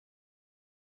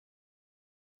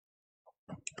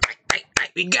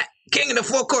We got King of the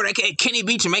Fourth Quarter, aka Kenny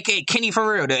Beecham, aka Kenny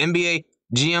for real. The NBA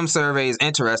GM survey is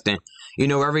interesting. You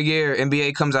know, every year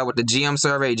NBA comes out with the GM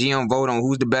survey. GM vote on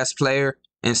who's the best player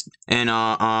and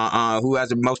who has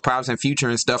the most promising future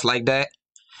and stuff like that.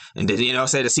 And then, you know,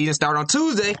 say the season start on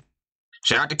Tuesday.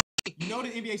 Shout out to. You know the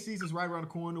NBA season's right around the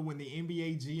corner. When the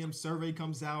NBA GM survey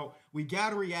comes out, we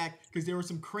gotta react because there were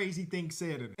some crazy things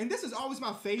said in it. And this is always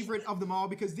my favorite of them all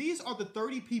because these are the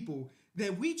 30 people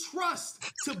that we trust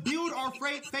to build our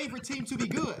favorite team to be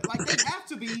good. Like, they have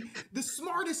to be the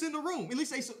smartest in the room. At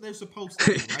least they're supposed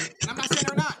to be, right? And I'm not saying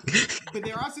they're not. But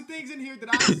there are some things in here that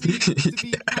I see to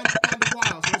be kind of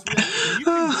wild. So let's react. You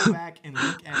can go back and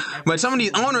look at But some of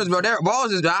these owners, bro, they're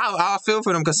bosses. I feel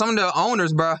for them because some of the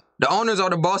owners, bro, the owners are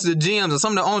the bosses of GMs, and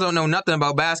some of the owners don't know nothing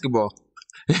about basketball.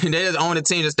 They just own the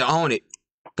team just to own it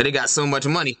because they got so much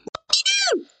money.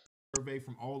 Survey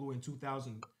from all the way in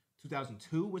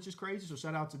 2002, which is crazy. So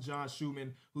shout out to John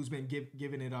Schumann, who's been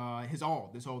giving it his all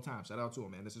this whole time. Shout out to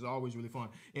him, man. This is always really fun.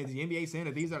 And the NBA saying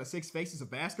that these are the 6 faces of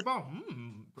basketball?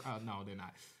 No, they're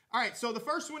not. All right, so the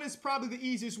first one is probably the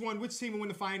easiest one. Which team will win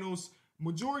the finals?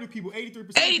 Majority of people,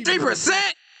 83%.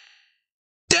 83%?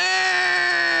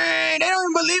 Dang! They don't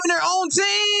even believe in their own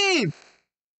team.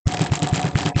 They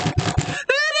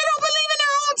don't believe in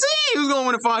their own team. Who's going to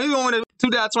win the finals? Who's going to win the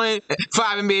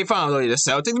 2025 NBA Finals? Oh, you're the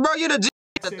Celtics, bro. You're the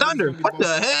Thunder. What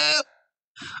the hell?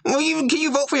 Well, can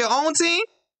you vote for your own team?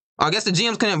 I guess the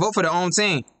GMs couldn't vote for their own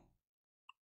team.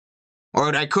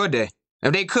 Or could they?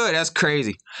 If they could, that's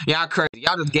crazy. Y'all crazy.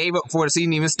 Y'all just gave up before the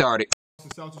season even started.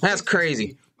 That's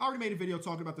crazy. I already made a video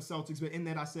talking about the Celtics, but in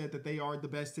that I said that they are the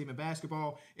best team in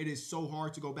basketball. It is so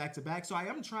hard to go back-to-back. So I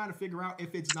am trying to figure out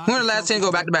if it's not... When the last team to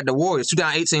go back-to-back? The Warriors.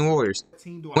 2018 Warriors.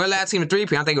 When the last team in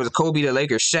 3-peat? I think it was Kobe, the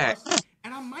Lakers, Shaq.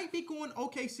 And I might be going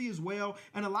OKC as well.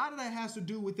 And a lot of that has to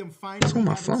do with them finally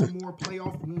having some more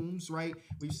playoff wounds, right?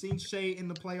 We've seen Shea in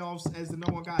the playoffs as the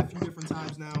number one guy a few different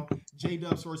times now.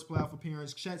 J-Dub's first playoff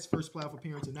appearance, Chet's first playoff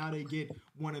appearance, and now they get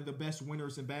one of the best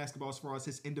winners in basketball as far as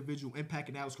his individual impact,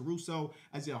 and Alex Caruso,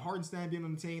 Isaiah Hartenstein being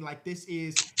on the team. Like, this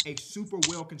is a super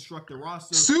well-constructed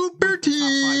roster. Super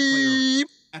team!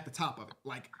 At the top of it.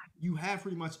 Like, you have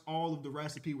pretty much all of the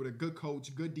recipe with a good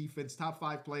coach, good defense, top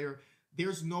 5 player.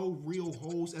 There's no real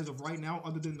holes as of right now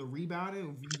other than the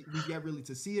rebounding. We've yet really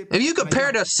to see it. If you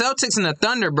compare the Celtics and the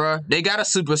Thunder, bro, they got a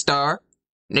superstar.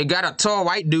 They got a tall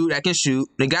white dude that can shoot.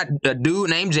 They got a dude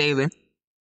named Jalen.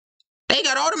 They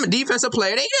got all them defensive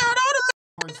players. They got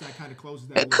all them. Kind of closes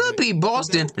that. It could be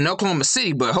Boston and Oklahoma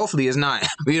City, but hopefully it's not.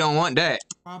 We don't want that.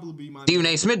 Probably my Stephen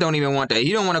A. Smith don't even want that.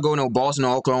 He don't want to go no Boston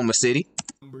or Oklahoma City.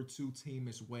 Number 2 team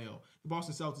as well. The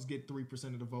Boston Celtics get 3%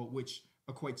 of the vote, which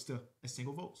equates to a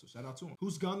single vote. So shout out to him.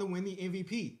 Who's gonna win the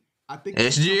MVP? I think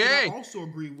SGA. I also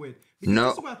agree with. No.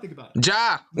 That's what I think about it.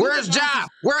 Ja. Where's Ja?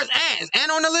 Where's Ant? Is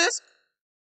Ant on the list?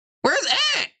 Where's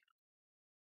Ant?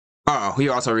 Oh, he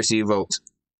also received votes.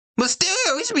 But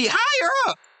still, he should be higher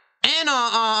up. And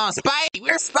Spidey.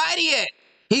 Where's Spidey at?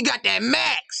 He got that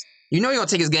max. You know he gonna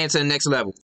take his game to the next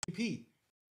level. MVP.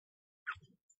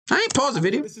 I ain't paused the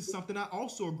video. This is something I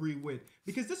also agree with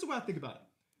because this is what I think about it.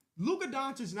 Luka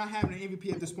Doncic not having an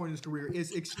MVP at this point in his career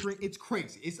is extreme. It's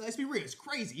crazy. Let's be real. It's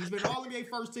crazy. He's been All-NBA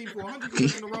first team for 100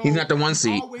 years in a row. He's not the 1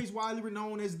 seed. Always widely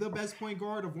renowned as the best point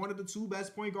guard of one of the 2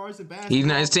 best point guards in basketball. He's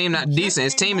not. His team not decent.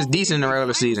 His team is decent in the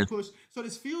regular season. So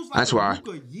this feels like that's why.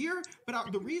 Luka year.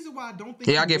 But the reason why I don't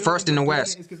think I get first in the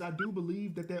West is because I do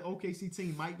believe that their OKC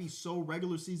team might be so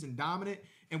regular season dominant,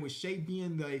 and with Shea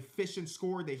being the efficient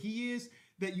scorer that he is,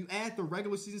 that you add the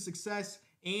regular season success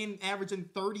and averaging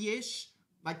 30-ish.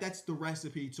 Like, that's the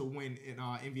recipe to win in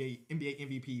NBA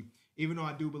MVP, even though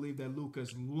I do believe that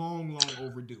Luka's long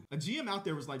overdue. A GM out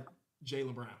there was like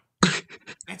Jaylen Brown.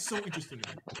 That's so interesting to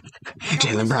me.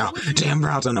 Jaylen Brown. Jaylen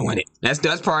Brown's gonna win it. That's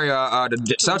probably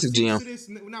the Celtics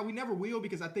GM. Now, we never will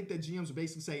because I think that GMs will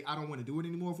basically say, I don't want to do it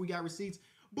anymore if we got receipts.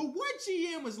 But what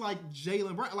GM is like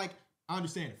Jaylen Brown? Like, I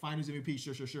understand it. Finals MVP,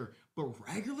 sure. But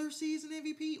regular season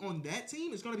MVP on that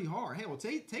team is going to be hard. Hell,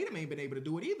 Tatum ain't been able to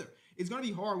do it either. It's going to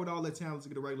be hard with all that talent to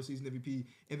get a regular season MVP.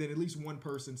 And then at least one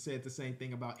person said the same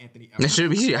thing about Anthony Edwards. That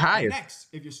should be higher. Next,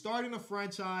 if you're starting a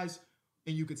franchise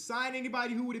and you could sign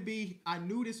anybody, who would it be? I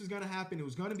knew this was going to happen. It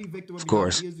was going to be Victor. Of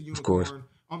course. He is the unicorn.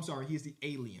 I'm sorry, he is the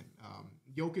alien.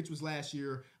 Jokic was last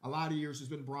year. A lot of years has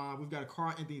been Bron. We've got a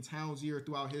Karl Anthony Towns year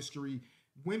throughout history.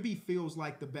 Wemby feels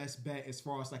like the best bet as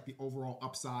far as like the overall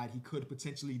upside. He could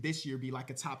potentially this year be like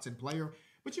a top 10 player.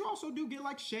 But you also do get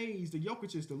like Shays, the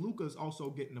Jokic's, the Lukas also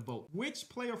getting the vote. Which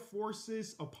player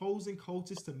forces opposing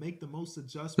coaches to make the most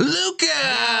adjustments?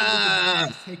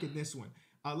 Luka! Taking this one.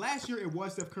 Last year it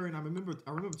was Steph Curry, and I remember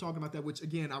talking about that, which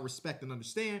again I respect and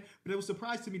understand. But it was a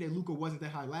surprise to me that Luka wasn't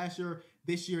that high last year.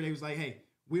 This year they was like, hey,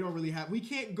 we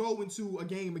can't go into a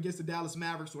game against the Dallas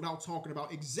Mavericks without talking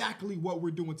about exactly what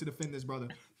we're doing to defend this brother.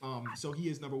 So he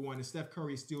is number 1, and Steph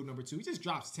Curry is still number 2. He just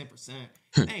drops 10%.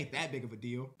 It ain't that big of a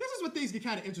deal. This is what things get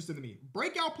kind of interesting to me.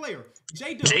 Breakout player,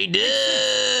 J-Dub.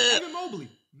 Evan Mobley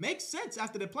makes sense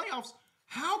after the playoffs.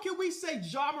 How can we say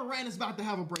Ja Morant is about to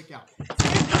have a breakout?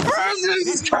 This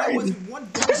is crazy.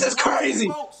 This is crazy.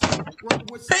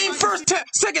 Ain't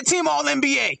second team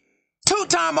All-NBA.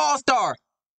 2-time All-Star.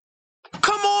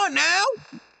 Come on now.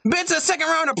 Been to the second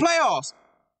round of playoffs.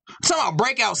 Talking about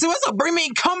breakout. See, what's up? You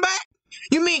mean comeback?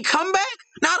 You mean comeback?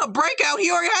 Not a breakout. He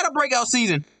already had a breakout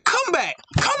season. Comeback.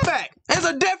 Comeback. There's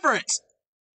a difference.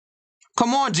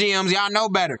 Come on, GMs. Y'all know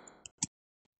better.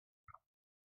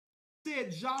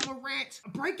 Said Ja Morant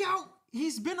breakout.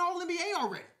 He's been All-NBA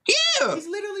already. Yeah. He's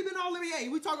literally been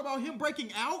All-NBA. We talk about him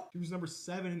breaking out. He was number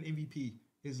 7 in MVP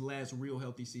his last real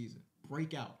healthy season.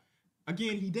 Breakout.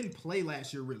 Again, he didn't play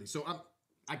last year really. So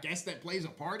I guess that plays a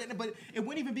part in it, but it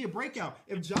wouldn't even be a breakout.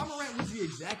 If Ja Morant was the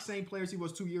exact same player as he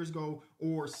was 2 years ago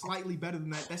or slightly better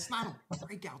than that, that's not a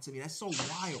breakout to me. That's so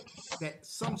wild that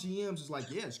some GMs is like,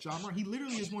 yeah, it's Ja Morant. He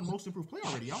literally has won most improved player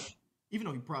already, y'all. Even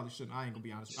though he probably shouldn't. I ain't going to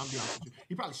be honest. I'm going to be honest with you.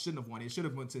 He probably shouldn't have won it. It should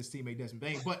have went to his teammate Desmond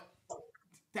Bain, but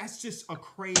that's just a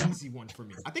crazy one for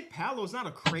me. I think Paolo's not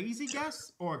a crazy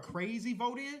guess or a crazy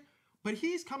vote in, but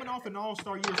he's coming off an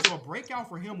all-star year, so a breakout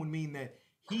for him would mean that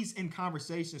he's in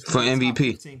conversations for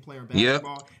MVP. Team player in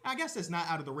basketball. Yep. I guess that's not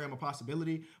out of the realm of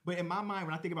possibility, but in my mind,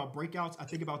 when I think about breakouts, I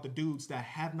think about the dudes that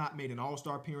have not made an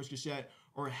all-star appearance just yet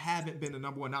or haven't been the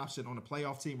 #1 option on a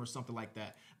playoff team or something like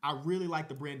that. I really like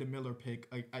the Brandon Miller pick.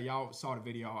 Y'all saw the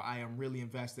video. I am really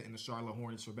invested in the Charlotte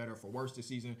Hornets for better or for worse this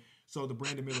season. So the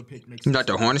Brandon Miller pick makes sense. You got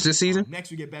the Hornets this season?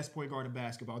 Next, we get best point guard in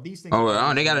basketball. These things.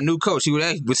 Oh, they got a new coach. See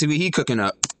what he cooking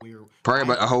up. Probably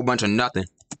about a whole bunch of nothing.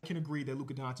 I can agree that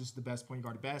Luka Doncic is the best point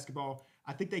guard in basketball.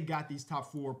 I think they got these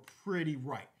top 4 pretty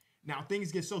right. Now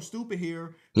things get so stupid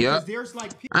here because there's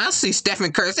like I see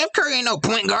Stephen Curry. Steph Curry ain't no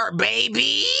point guard,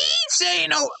 baby.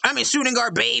 Shooting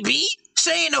guard, baby.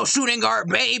 Say ain't no shooting guard,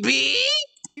 baby.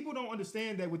 People don't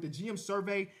understand that with the GM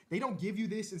survey, they don't give you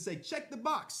this and say, check the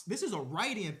box. This is a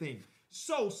write-in thing.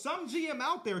 So some GM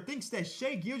out there thinks that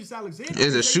Shai Gilgeous-Alexander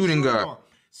is a shooting guard.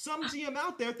 Some GM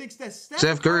out there thinks that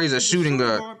Steph Curry is a shooting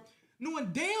guard.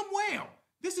 Knowing damn well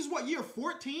this is what, year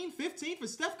 14, 15 for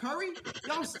Steph Curry?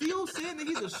 Y'all still saying that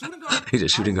he's a shooting guard? He's a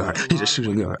shooting guard. He's a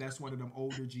shooting guard. That's one of them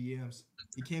older GMs.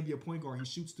 He can't be a point guard. He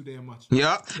shoots too damn much.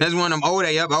 Yep. That's one of them old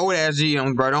ass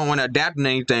GMs, bro. Don't want to adapt to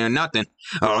anything or nothing.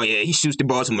 Oh, yeah, he shoots the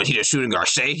ball too much. He's a shooting guard.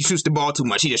 Shai, he shoots the ball too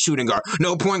much. He's a shooting guard.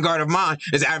 No point guard of mine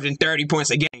is averaging 30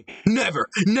 points a game. Never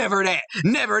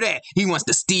that. He wants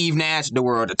the Steve Nash of the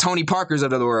world, the Tony Parkers of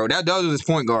the world. Those are his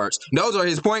point guards. Those are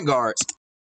his point guards.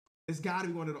 It's got to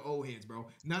be one of the old heads, bro.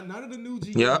 None of the new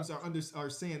GMs are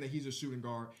saying that he's a shooting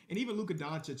guard. And even Luka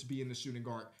Doncic being the shooting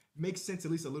guard makes sense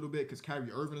at least a little bit because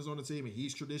Kyrie Irving is on the team and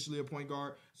he's traditionally a point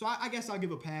guard. So I guess I'll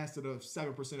give a pass to the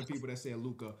 7% of people that say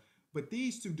Luka. But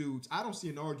these two dudes, I don't see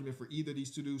an argument for either of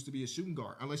these two dudes to be a shooting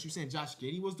guard. Unless you're saying Josh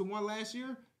Giddey was the one last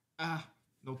year.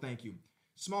 No thank you.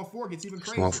 Small forward gets even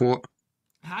crazier. Small forward.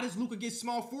 How does Luka get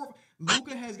small forward?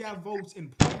 Luka has got votes in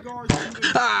point guards.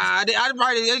 I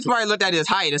probably looked at his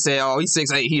height and said, "Oh, he's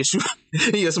 6'8".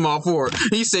 He a small forward.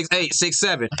 He's 6'8",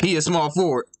 6'7". He a small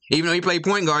forward. Even though he played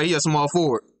point guard, he a small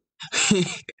forward.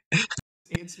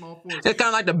 It's small forward. It's kind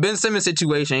of like the Ben Simmons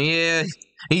situation. Yeah,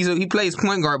 he plays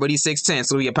point guard, but he's 6'10",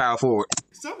 so he a power forward.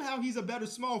 Somehow he's a better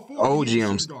small forward. Old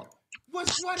GMs.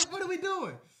 What are we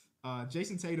doing?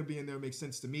 Jason Tatum being there makes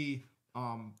sense to me.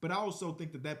 But I also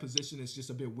think that position is just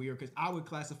a bit weird because I would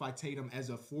classify Tatum as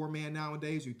a 4-man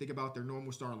nowadays. You think about their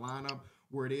normal starting lineup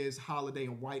where it is Holiday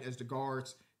and White as the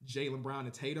guards, Jaylen Brown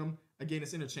and Tatum. Again,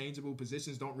 it's interchangeable.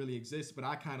 Positions don't really exist, but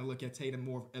I kind of look at Tatum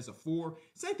more as a 4.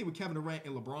 Same thing with Kevin Durant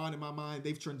and LeBron in my mind.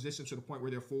 They've transitioned to the point where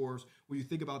they're 4s. When you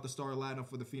think about the starting lineup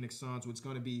for the Phoenix Suns, it's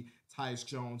going to be Tyus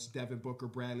Jones, Devin Booker,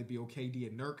 Bradley Beal, KD,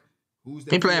 and Nurk.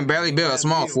 He playing Bradley Beal, a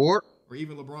small forward. Or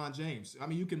even LeBron James. I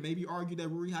mean, you can maybe argue that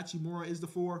Rui Hachimura is the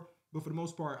 4, but for the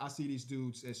most part, I see these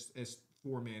dudes as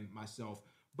 4-men myself.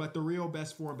 But the real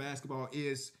best 4 in basketball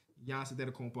is Giannis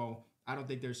Antetokounmpo. I don't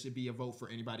think there should be a vote for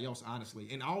anybody else, honestly.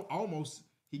 And almost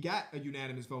he got a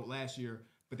unanimous vote last year,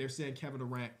 but they're saying Kevin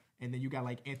Durant, and then you got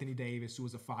like Anthony Davis, who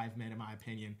is a 5-man in my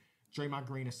opinion. Draymond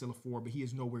Green is still a 4, but he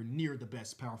is nowhere near the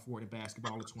best power forward in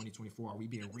basketball in 2024. Are we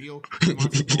being real?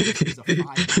 Is a 5.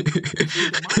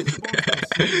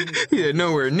 Yeah,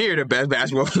 nowhere near the best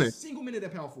basketball player. Single minute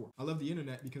played at power 4. I love the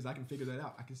internet because I can figure that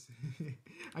out. I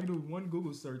can do one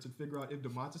Google search and figure out if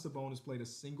Domantas Sabonis played a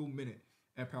single minute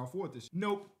at power 4 this year.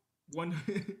 Nope.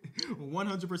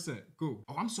 100%. Cool.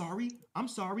 Oh, I'm sorry.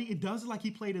 It does look like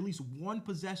he played at least one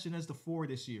possession as the 4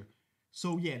 this year.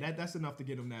 So yeah, that's enough to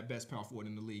get him that best power forward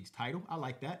in the league's title. I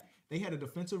like that. They had a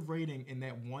defensive rating in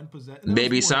that one possession.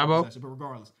 Baby Sabo. But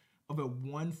regardless, of a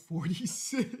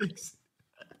 146.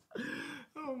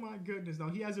 Oh my goodness. No,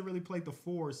 he hasn't really played the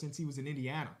 4 since he was in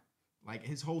Indiana. Like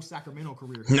his whole Sacramento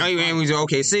career. No, he was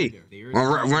OKC.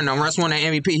 When Russ won that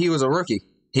MVP, he was a rookie.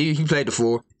 He played the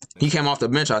 4. He came off the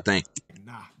bench, I think.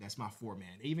 Nah, that's my 4 man.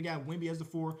 They even got Wemby as the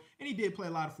 4, and he did play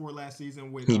a lot of 4 last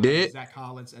season with Zach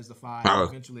Collins as the 5. Oh.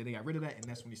 Eventually, they got rid of that, and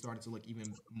that's when he started to look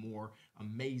even more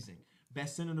amazing.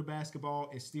 Best center in the basketball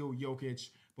is still Jokic,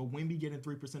 but Wemby getting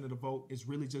 3% of the vote is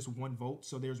really just one vote.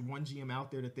 So there's one GM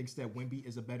out there that thinks that Wemby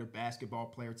is a better basketball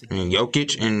player today. And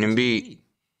Jokic and Embiid.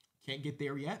 Can't get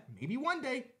there yet. Maybe one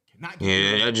day. Cannot get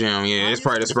there. Yeah, that GM. Yeah, it's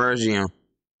probably the Spurs GM.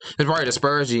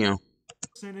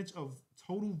 Percentage of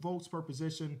total votes per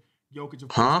position. Jokic, of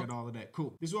course, got all of that.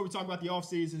 Cool. This is what we're talking about the off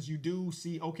seasons. You do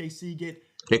see OKC get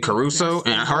the Caruso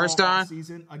and Hartenstein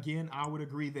season. Again, I would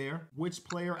agree there. Which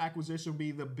player acquisition will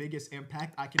be the biggest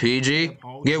impact? I can PG.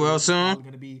 Get well soon.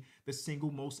 Going to be the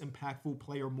single most impactful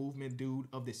player movement dude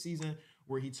of the season,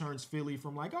 where he turns Philly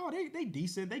from like, oh, they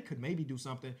decent, they could maybe do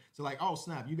something, to like, oh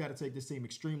snap, you got to take this team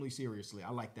extremely seriously.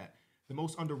 I like that. The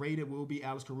most underrated will be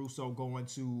Alex Caruso going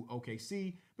to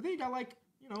OKC, but then you got like,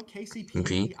 you know,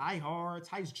 KCP, Ihart,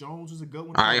 Tyce Jones was a good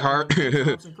one.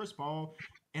 Ihart, Chris Paul,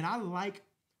 and I like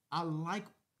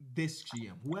this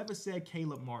GM. Whoever said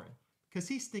Caleb Martin, because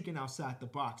he's thinking outside the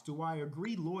box. Do I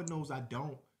agree? Lord knows I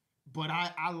don't. But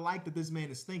I like that this man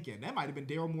is thinking. That might have been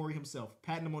Daryl Morey himself,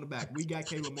 patting him on the back. We got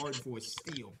Caleb Martin for a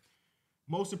steal.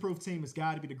 Most improved team has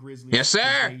got to be the Grizzlies. Yes,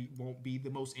 sir. They won't be the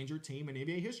most injured team in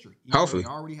NBA history. Hopefully. They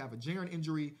already have a Jaren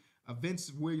injury, a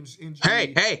Vince Williams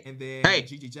injury, and then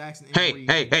Gigi Jackson injury,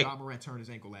 and John Morant turned his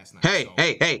ankle last night. They're fine.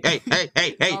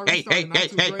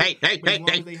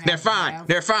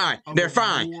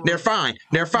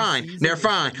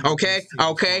 Okay.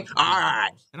 All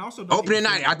right. And also, opening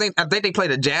night. I think they play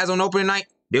the Jazz on opening night.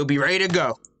 They'll be ready to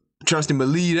go. Trust and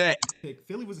believe that.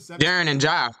 Philly was a Jaren and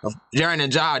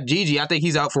Ja, Gigi. I think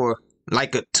he's out for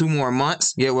like 2 more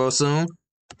months. Get well soon.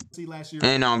 Last year.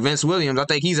 And Vince Williams, I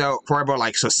think he's out probably about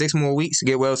like 6 more weeks.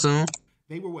 Get well soon.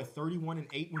 They were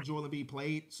 31-8 when Joel Embiid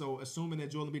played. So assuming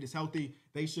that Joel Embiid is healthy,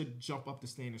 they should jump up the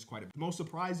standards quite a bit. The most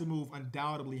surprising move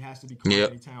undoubtedly has to be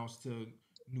Karl-Anthony Towns to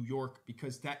New York,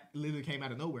 because that literally came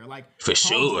out of nowhere. Like for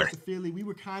sure. To Philly, we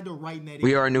were kind of writing that.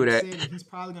 We already knew that. He's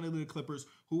probably going to lead the Clippers,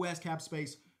 who has cap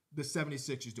space. The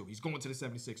 76ers do. He's going to the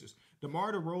 76ers.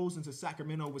 DeMar DeRozan to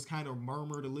Sacramento was kind of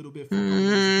murmured a little bit.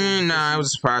 Nah, it was a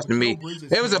surprise to me.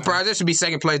 It was a surprise. It should be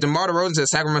second place. DeMar DeRozan to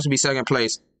Sacramento should be second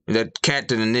place. The Cat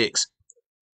to the Knicks.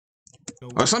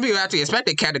 Or some people actually expect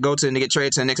the Cat to go to and get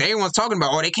traded to the Knicks. Everyone's talking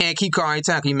about, oh, they can't keep Karl-Anthony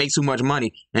Towns because he makes too much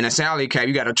money. And the salary cap,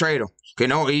 you got to trade him. You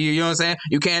know what I'm saying?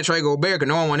 You can't trade Gobert because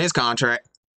no one won his contract.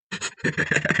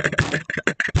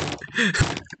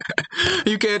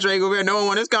 You can't trade Gobert. No one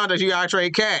won his contract. You got to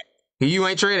trade Cat. You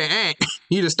ain't trading Ant.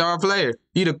 You the star player.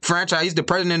 You the franchise. He's the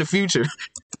president in the future.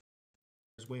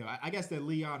 As well, I guess that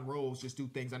Leon Rose just do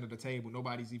things under the table.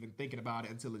 Nobody's even thinking about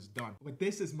it until it's done. But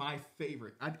this is my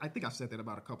favorite. I think I've said that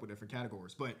about a couple different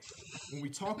categories. But when we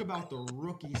talk about the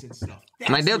rookies and stuff,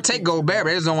 like they'll take Gobert, but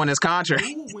they just don't want his contract.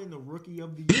 Who will win the Rookie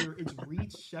of the Year? It's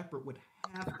Reed Shepherd with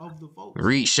half of the votes.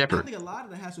 Reed Shepherd. I think a lot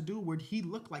of that has to do with he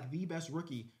looked like the best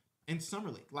rookie in Summer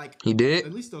League. Like he did.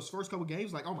 At least those first couple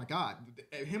games, like, oh my God,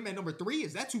 him at number 3,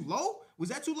 is that too low? Was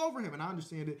that too low for him? And I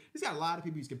understand it. He's got a lot of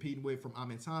people he's competing with, from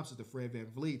Amen Thompson to Fred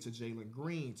VanVleet to Jalen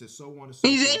Green to so on and so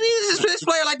forth. He's this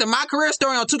player like the My Career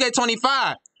Story on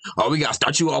 2K25. Oh, we gotta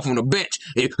start you off on the bench.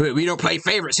 We don't play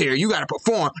favorites here. You gotta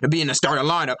perform and be in the starting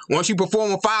lineup. Once you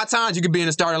perform 5 times, you can be in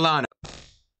the starting lineup.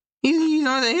 You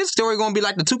know, his story gonna be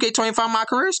like the 2K25 My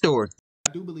Career Story.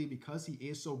 I do believe because he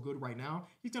is so good right now,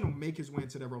 he's going to make his way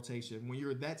into that rotation. When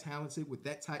you're that talented with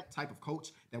that type of coach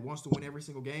that wants to win every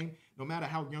single game, no matter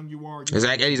how young you are.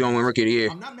 Zach Eddy's going to win Rookie of the Year.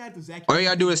 I'm not mad at Zach. All you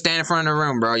got to do is stand in front of the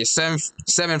room, bro. You're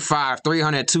 7'5",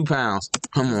 302 pounds.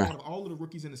 Come on. Out of all of the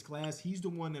rookies in this class, he's the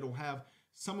one that will have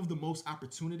some of the most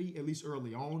opportunity, at least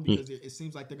early on, because it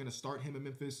seems like they're going to start him in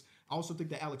Memphis. I also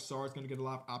think that Alex Sarr is going to get a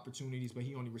lot of opportunities, but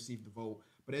he only received the vote.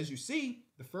 But as you see,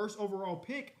 the first overall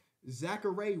pick,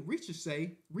 Zachary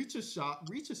Richardson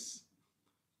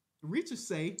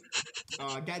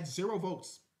got 0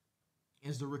 votes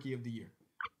as the Rookie of the Year,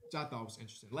 which I thought was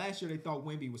interesting. Last year, they thought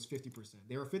Wemby was 50%.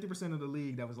 They were 50% of the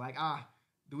league that was like,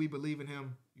 do we believe in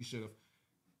him? You should have.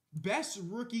 Best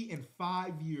rookie in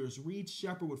 5 years, Reed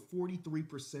Shepard with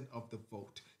 43% of the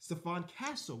vote. Stephon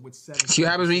Castle with 7%. See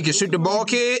what happens when you can shoot the ball,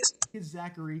 kids?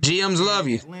 Zachary. GMs love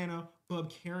you. Atlanta. Bub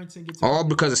Carrington gets all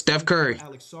because of Steph Curry.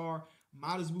 Alex Sarr.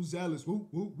 Miles Muzelis. Whoop,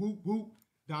 whoop, whoop, whoop.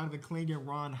 Donovan Clingan,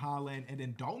 Ron Holland. And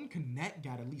then Dalton Connect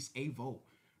got at least a vote.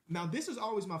 Now, this is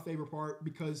always my favorite part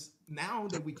because now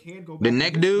that we can go back the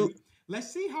neck dude.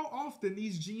 Let's see how often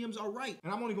these GMs are right.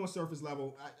 And I'm only going surface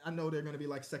level. I know they're going to be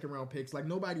like second round picks. Like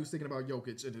nobody was thinking about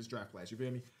Jokic in his draft class. You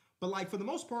feel me? But like for the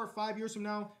most part, 5 years from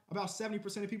now, about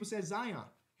 70% of people said Zion.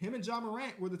 Him and Ja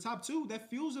Morant were the top two. That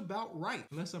feels about right.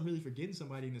 Unless I'm really forgetting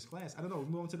somebody in this class. I don't know. We'll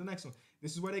move on to the next one.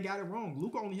 This is where they got it wrong.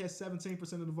 Luka only had 17%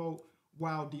 of the vote,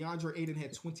 while DeAndre Ayton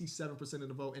had 27% of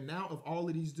the vote. And now of all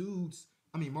of these dudes,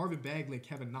 I mean, Marvin Bagley and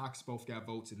Kevin Knox both got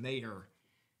votes, and they are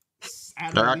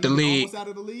out the league. Almost out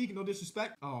of the league. No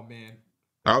disrespect. Oh, man.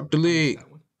 Out the league.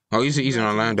 Oh, he's in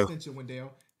Orlando.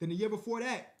 Then the year before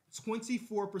that,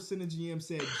 24% of GM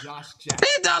said Josh Jackson.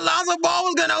 He thought Lonzo Ball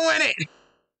was going to win it.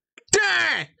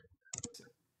 Dang.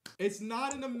 It's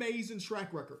not an amazing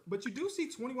track record, but you do see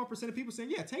 21% of people saying,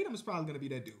 yeah, Tatum is probably going to be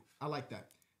that dude. I like that.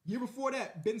 Year before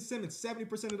that, Ben Simmons,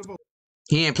 70% of the vote.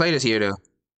 He ain't played this year, though.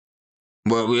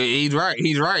 Well, he's right.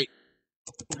 He's right.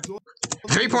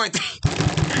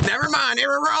 3.3. Never mind. They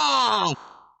were wrong.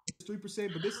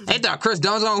 3%, but this is. They thought Chris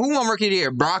Dunn was on. Who won rookie of the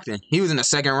year? Brockton. He was in the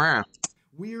second round.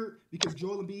 Weird because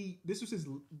Joel Embiid, this was his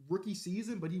rookie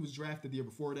season, but he was drafted the year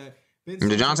before that.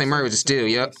 DeJounte Murray was a steal,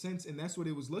 yep. And that's what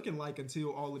it was looking like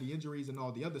until all of the injuries and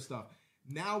all the other stuff.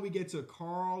 Now we get to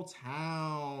Karl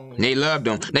Towns. They loved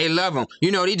him. They love him.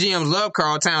 You know, these GMs loved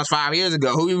Karl Towns 5 years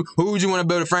ago. Who would you want to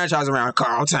build a franchise around?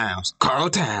 Karl Towns.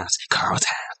 Karl Towns. Karl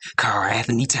Towns. Karl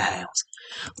Anthony Towns.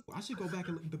 I should go back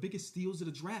and look at the biggest steals of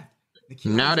the draft. He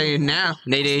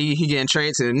getting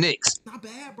traded to the Knicks. Not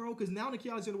bad, bro, because now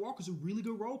Nickeil Alexander-Walker's a really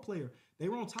good role player. They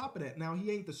were on top of that. Now, he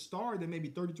ain't the star that maybe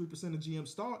 33% of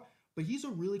GMs thought, but he's a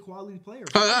really quality player.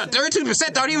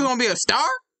 32% thought he was going to be a star?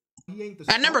 He ain't the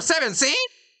star. At number 17?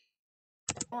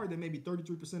 That maybe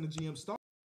 33% of GMs thought,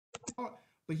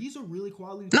 but he's a really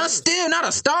quality player. Not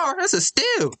a star. That's a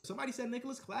steal. Somebody said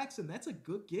Nicholas Claxton. That's a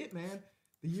good get, man.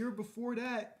 The year before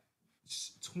that,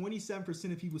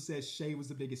 27% of people said Shea was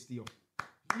the biggest steal.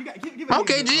 You got give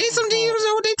okay, G. Some G's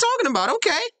know what they talking about.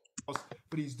 Okay.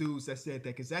 For these dudes that said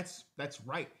that, because that's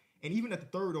right. And even at the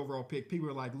third overall pick, people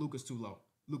were like, Luka's too low.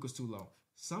 Luka's too low.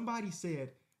 Somebody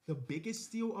said the biggest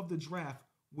steal of the draft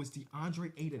was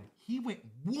DeAndre Ayton. He went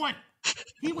 1.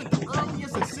 He went the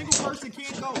earliest a single person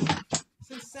can't go.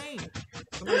 It's insane.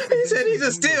 He said he's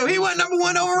a steal. He went number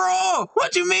 1 overall.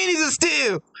 What you mean he's a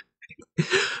steal? What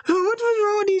was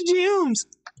wrong with these GMs?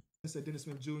 I said Dennis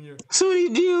Smith Jr. Some of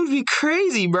these GMs be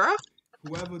crazy, bro.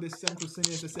 Whoever this 7%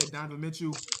 is, I said Donovan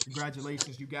Mitchell.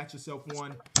 Congratulations, you got yourself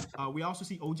one. We also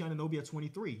see OG Anunoby at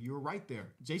 23. You were right there.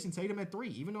 Jason Tatum at 3,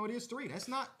 even though it is 3. That's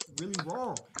not really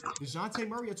wrong. DeJounte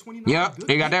Murray at 29. Yep,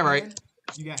 you got that right.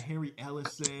 You got Henry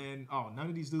Ellison. Oh, none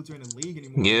of these dudes are in the league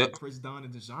anymore. Yep. Chris Dunn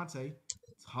and DeJounte.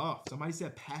 Tough. Somebody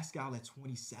said Pascal at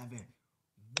 27.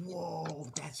 Whoa,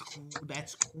 that's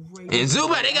crazy. And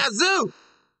Zuba, they got Zoo.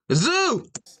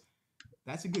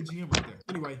 That's a good GM right there.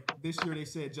 Anyway, this year they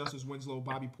said Justice Winslow,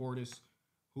 Bobby Portis,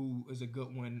 who is a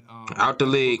good one. Out the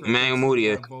league, Emmanuel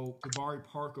Mudiay. Jabari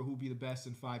Parker, who'll be the best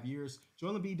in 5 years.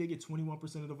 Joel Embiid did get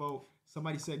 21% of the vote.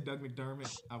 Somebody said Doug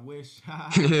McDermott. I wish.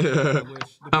 I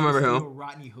wish. I remember him.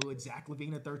 Rodney Hood, Zach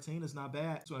LaVine at 13 is not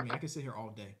bad. So I mean, I could sit here all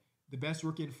day. The best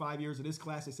rookie in 5 years of this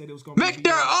class, they said it was going to be Victor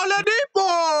Oladipo.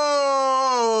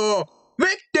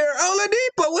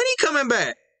 When he coming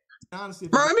back? Honestly,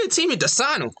 bro, I'm in team at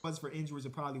Desano. Was for injuries,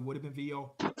 it probably would have been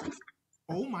VO.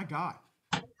 Oh my God!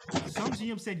 Some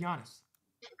GM said Giannis.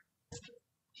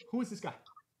 Who is this guy?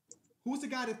 Who's the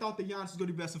guy that thought that Giannis was going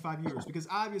to be best in 5 years? Because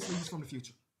obviously he's from the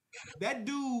future. That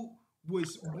dude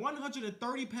was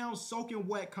 130 pounds soaking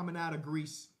wet coming out of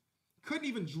Greece. Couldn't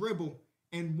even dribble.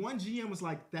 And one GM was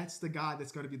like, that's the guy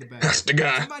that's going to be the best. That's the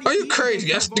guy. Are you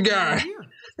crazy? That's the guy.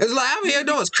 It's like, I'm here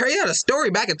doing it's crazy. I had a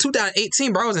story back in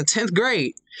 2018, bro. I was in 10th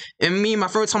grade. And me and my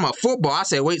friend were talking about football. I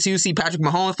said, wait till you see Patrick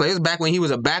Mahomes play. It was back when he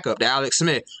was a backup to Alex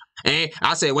Smith. And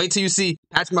I said, wait till you see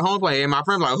Patrick Mahomes play. And my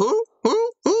friend was like, who?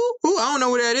 I don't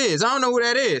know who that is. I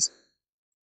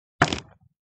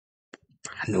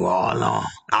knew all along.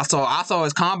 I saw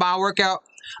his combine workout.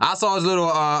 I saw his little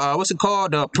what's it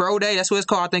called? The Pro Day. That's what it's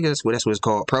called. I think that's what it's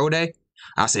called. Pro Day.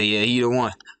 I said, yeah, he the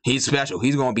one. He's special.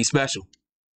 He's gonna be special.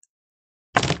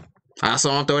 I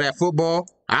saw him throw that football.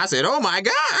 I said, oh my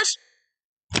gosh.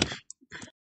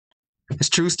 It's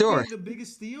a true story. The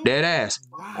biggest steal? Dead ass.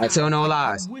 Wow. I tell no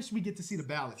lies. I wish we get to see the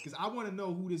ballots because I want to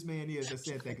know who this man is that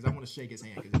said that because I want to shake his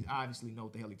hand because he obviously know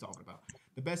what the hell he's talking about.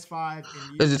 The best 5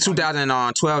 in This is the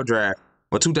 2012 draft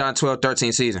or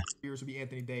 2012-13 season. years would be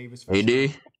Anthony Davis. For AD, sure.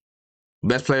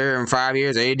 best player in 5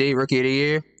 years. AD, rookie of the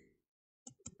year.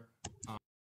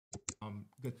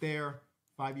 Good there.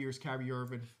 5 years, Kyrie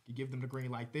Irving. You give them the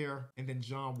green light there. And then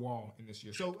John Wall in this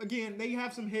year. So, again, they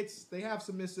have some hits. They have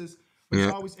some misses. But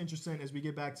it's always interesting as we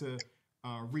get back to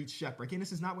Reed Sheppard. Again,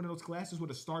 this is not one of those classes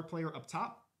with a star player up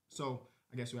top. So,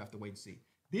 I guess we'll have to wait and see.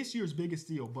 This year's biggest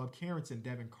deal, Bub Carrington,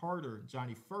 Devin Carter,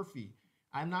 Johnny Furphy.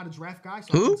 I'm not a draft guy, so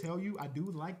I can tell you I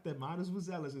do like that Modest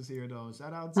Vazelis is here, though.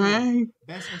 Shout out to him.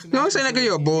 Best international Don't say that because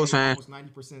you're a Bulls fan. Almost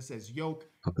 90% says Yoke.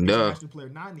 Duh. Player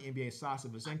not in the NBA, Sasa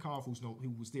Vezenkov,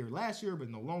 who was there last year but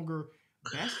no longer.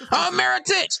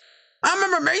 Mirotic! I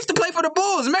remember he used to play for the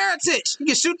Bulls. Mirotic! He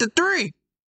can shoot the 3.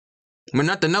 But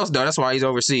nothing else, though. That's why he's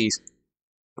overseas.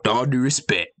 With all due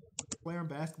respect. Player in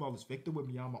basketball is Victor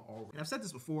Wembanyama already. And I've said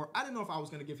this before. I didn't know if I was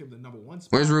going to give him the #1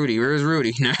 spot. Where's Rudy? Where's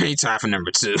Rudy? No, he tied for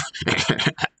 #2.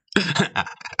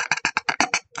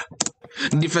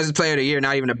 Defensive player of the year,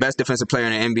 not even the best defensive player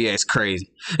in the NBA. It's crazy.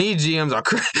 These GMs are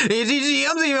crazy. These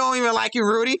GMs don't even like you,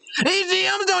 Rudy. These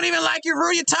GMs don't even like you,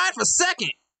 Rudy. You're tied for 2nd.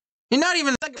 You're not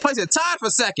even second place. You're tied for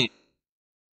 2nd.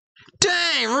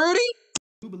 Dang, Rudy.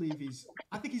 I do believe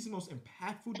I think he's the most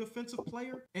impactful defensive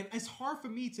player. And it's hard for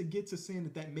me to get to saying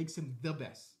that makes him the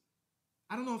best.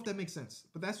 I don't know if that makes sense,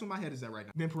 but that's where my head is at right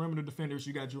now. Then perimeter defenders,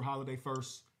 you got Drew Holiday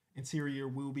first. Interior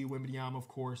will be Wembanyama, of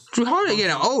course. Drew Holiday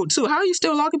getting old, too. How are you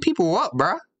still locking people up,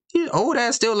 bro? You old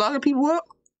ass still locking people up?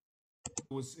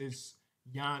 It's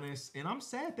Giannis. And I'm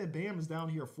sad that Bam is down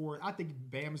here for it. I think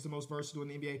Bam is the most versatile in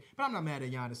the NBA, but I'm not mad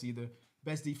at Giannis either.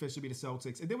 Best defense should be the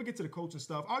Celtics. And then we get to the coaching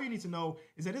stuff. All you need to know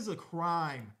is that it's a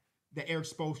crime that Eric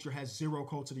Spoelstra has 0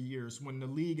 coach of the years when the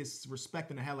league is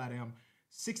respecting the hell out of him.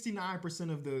 69%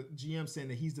 of the GM saying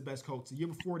that he's the best coach. The year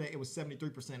before that, it was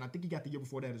 73%. I think he got the year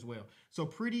before that as well. So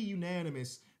pretty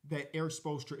unanimous that Eric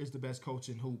Spoelstra is the best coach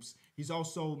in hoops. He's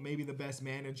also maybe the best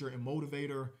manager and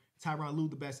motivator. Tyronn Lue,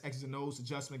 the best X's and O's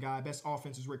adjustment guy. Best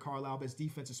offense is Rick Carlisle. Best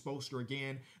defense is Spoelstra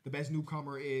again. The best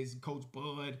newcomer is Coach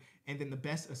Bud. And then the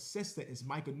best assistant is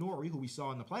Micah Nori, who we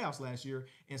saw in the playoffs last year,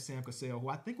 and Sam Cassell, who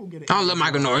I think will get it. I love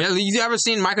Micah Nori. You ever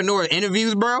seen Micah Nori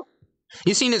interviews, bro?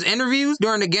 You seen his interviews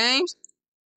during the games?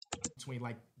 Between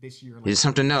like this year, it's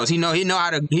something else. He know how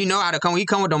to come. He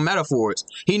come with them metaphors.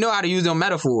 He know how to use them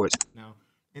metaphors. Now,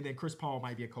 and then Chris Paul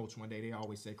might be a coach one day. They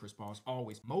always say Chris Paul's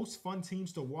always most fun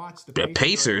teams to watch. The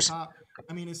Pacers. I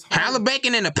mean, it's hard.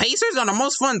 Halliburton and the Pacers on the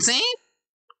most fun team.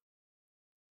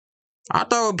 I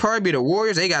thought it would probably be the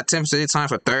Warriors. They got 10% time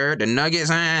for 3rd. The Nuggets,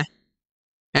 and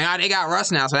they got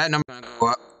Russ now, so that number gonna go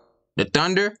up. The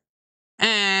Thunder,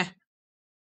 He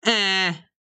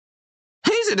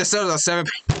said the Celtics are 7.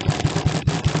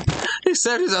 The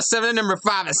Celtics are 7. Number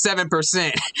 5 at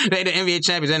 7%. They the NBA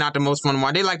champions. They're not the most fun to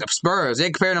watch. They like the Spurs. They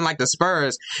compare them like the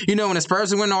Spurs. You know when the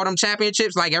Spurs win all them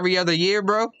championships like every other year,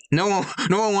 bro. No one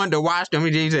wanted to watch them.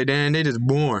 He said, "Damn, they just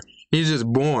boring. He's just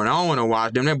boring. I don't want to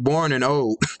watch them. They're boring and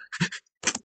old."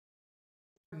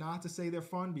 Not to say they're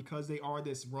fun because they are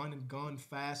this run and gun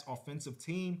fast offensive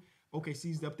team.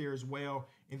 OKC's up there as well.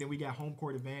 And then we got home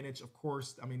court advantage, of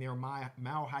course. I mean, they're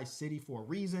Mile High City for a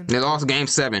reason. They lost game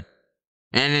 7.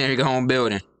 And then they go home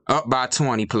building. Up by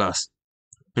 20 plus.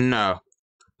 No.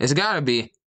 It's got to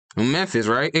be Memphis,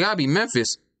 right? It got to be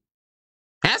Memphis.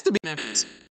 Has to be Memphis.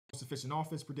 Most efficient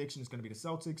offense prediction is going to be the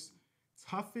Celtics.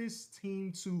 Toughest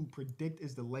team to predict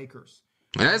is the Lakers.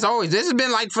 And that's always, this has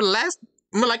been like for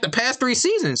the past 3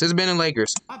 seasons, it's been in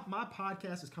Lakers. My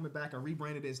podcast is coming back. I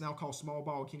rebranded it. It's now called Small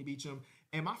Ball with Kenny Beecham.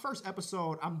 And my first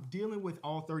episode, I'm dealing with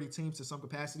all 30 teams to some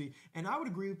capacity. And I would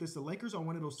agree with this. The Lakers are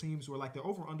one of those teams where like the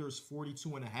over-under is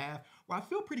 42.5. Well, I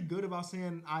feel pretty good about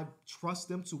saying I trust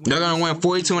them to win. They're going to win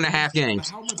 42.5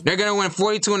 games. They're going to win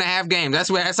 42.5 games.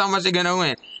 That's how much they're going to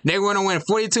win. They're going to win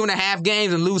 42.5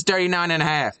 games and lose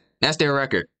 39.5. That's their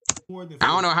record. I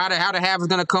don't know how the half is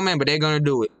going to come in, but they're going to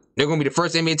do it. They're going to be the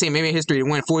first NBA team in history to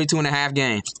win 42.5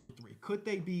 games. Could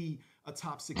they be a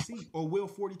top 6 seed? Or will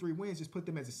 43 wins just put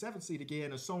them as a 7th seed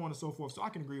again, and so on and so forth? So I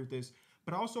can agree with this.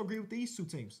 But I also agree with these 2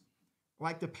 teams.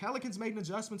 Like the Pelicans made an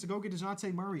adjustment to go get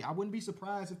DeJounte Murray. I wouldn't be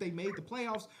surprised if they made the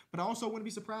playoffs, but I also wouldn't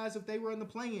be surprised if they were in the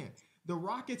play-in. The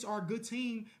Rockets are a good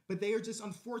team, but they are just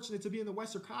unfortunate to be in the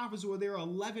Western Conference where there are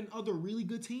 11 other really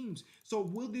good teams. So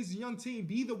will this young team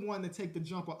be the one to take the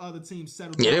jump or other teams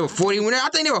settle down? Yeah, they were 41. I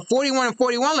think they were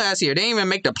 41-41 last year. They didn't even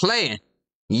make the play-in.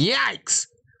 Yikes.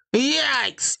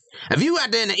 Yikes. If you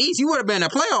out there in the East, you would have been in the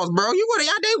playoffs, bro.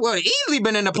 They would have easily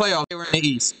been in the playoffs. They were in the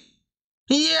East.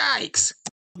 Yikes.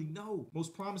 No.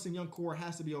 Most promising young core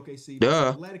has to be OKC. Duh.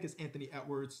 Athletic is Anthony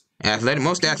Edwards.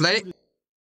 Most athletic?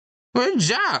 Good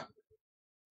job.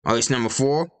 Oh, it's number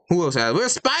 4. Who else has?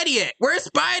 Where's Spidey at? Where's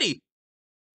Spidey?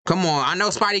 Come on. I know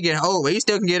Spidey getting old, but he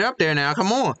still can get up there now.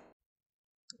 Come on.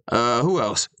 Who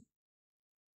else?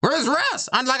 Where's Russ?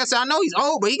 Like I said, I know he's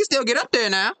old, but he can still get up there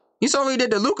now. You saw what he did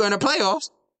to Luka in the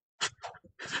playoffs.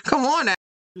 Come on now.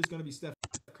 It's going to be Steph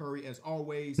Curry as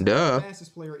always. Duh. The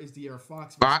fastest player is De'Aaron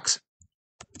Fox.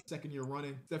 Second year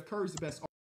running. Steph Curry's the best.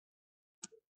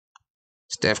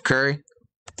 Steph Curry.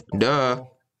 Duh.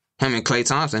 Him and Klay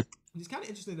Thompson. It's kind of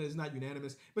interesting that it's not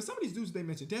unanimous, but some of these dudes they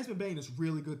mentioned, Desmond Bane is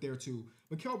really good there too.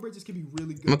 Mikal Bridges can be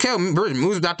really good. Mikal Bridges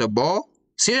moves without the ball.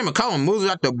 CJ McCollum moves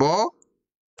without the ball.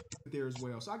 There as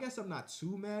well. So I guess I'm not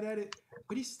too mad at it,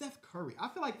 but he's Steph Curry. I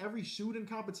feel like every shooting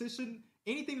competition,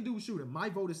 anything to do with shooting, my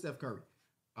vote is Steph Curry.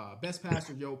 Best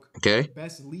passer, Yoke. Okay.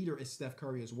 Best leader is Steph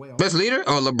Curry as well. Best leader?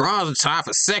 Oh, LeBron's tied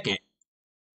for second.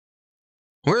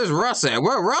 Where's Russ at?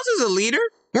 Well, Russ is a leader.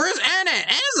 Where's Ann at?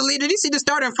 Ann's a leader. Did you see the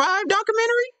starting 5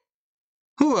 documentary?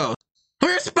 Who else?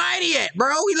 Where's Spidey at,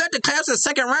 bro? He led the Cavs to the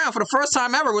second round for the first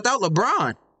time ever without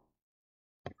LeBron.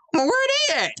 Well, where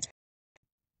they at?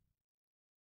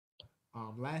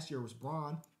 Last year was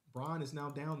Bron. Bron is now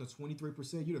down to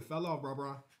 23%. You done fell off,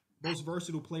 bro. Most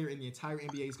versatile player in the entire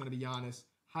NBA is going to be Giannis.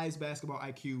 Highest basketball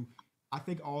IQ. I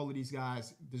think all of these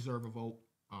guys deserve a vote.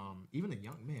 Even the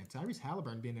young man, Tyrese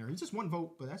Halliburton being there. He's just one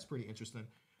vote, but that's pretty interesting.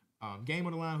 Game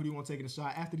on the line. Who do you want to take a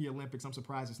shot? After the Olympics, I'm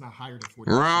surprised it's not higher than 40%.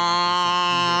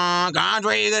 Wrong.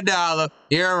 Andre Iguodala.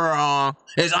 You're wrong.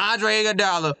 It's Andre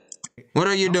Iguodala. What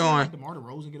are you doing? Like DeMar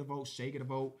DeRozan get a vote. Shea get a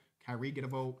vote. Kyrie get a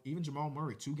vote. Even Jamal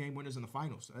Murray. 2 game winners in the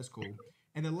finals. So that's cool.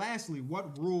 And then lastly,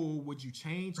 what rule would you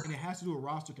change? And it has to do with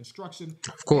roster construction.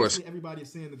 Of course. Basically, everybody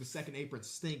is saying that the second apron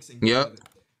stinks. And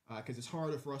because it's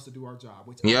harder for us to do our job,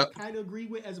 which I kind of agree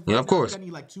with. As a of course. I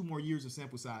need like 2 more years of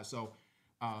sample size. So,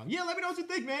 yeah, let me know what you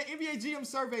think, man. NBA GM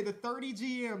survey, the 30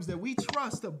 GMs that we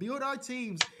trust to build our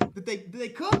teams, that they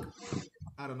cook.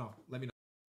 I don't know. Let me know.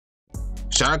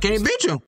 Shout out Kenny Beecham.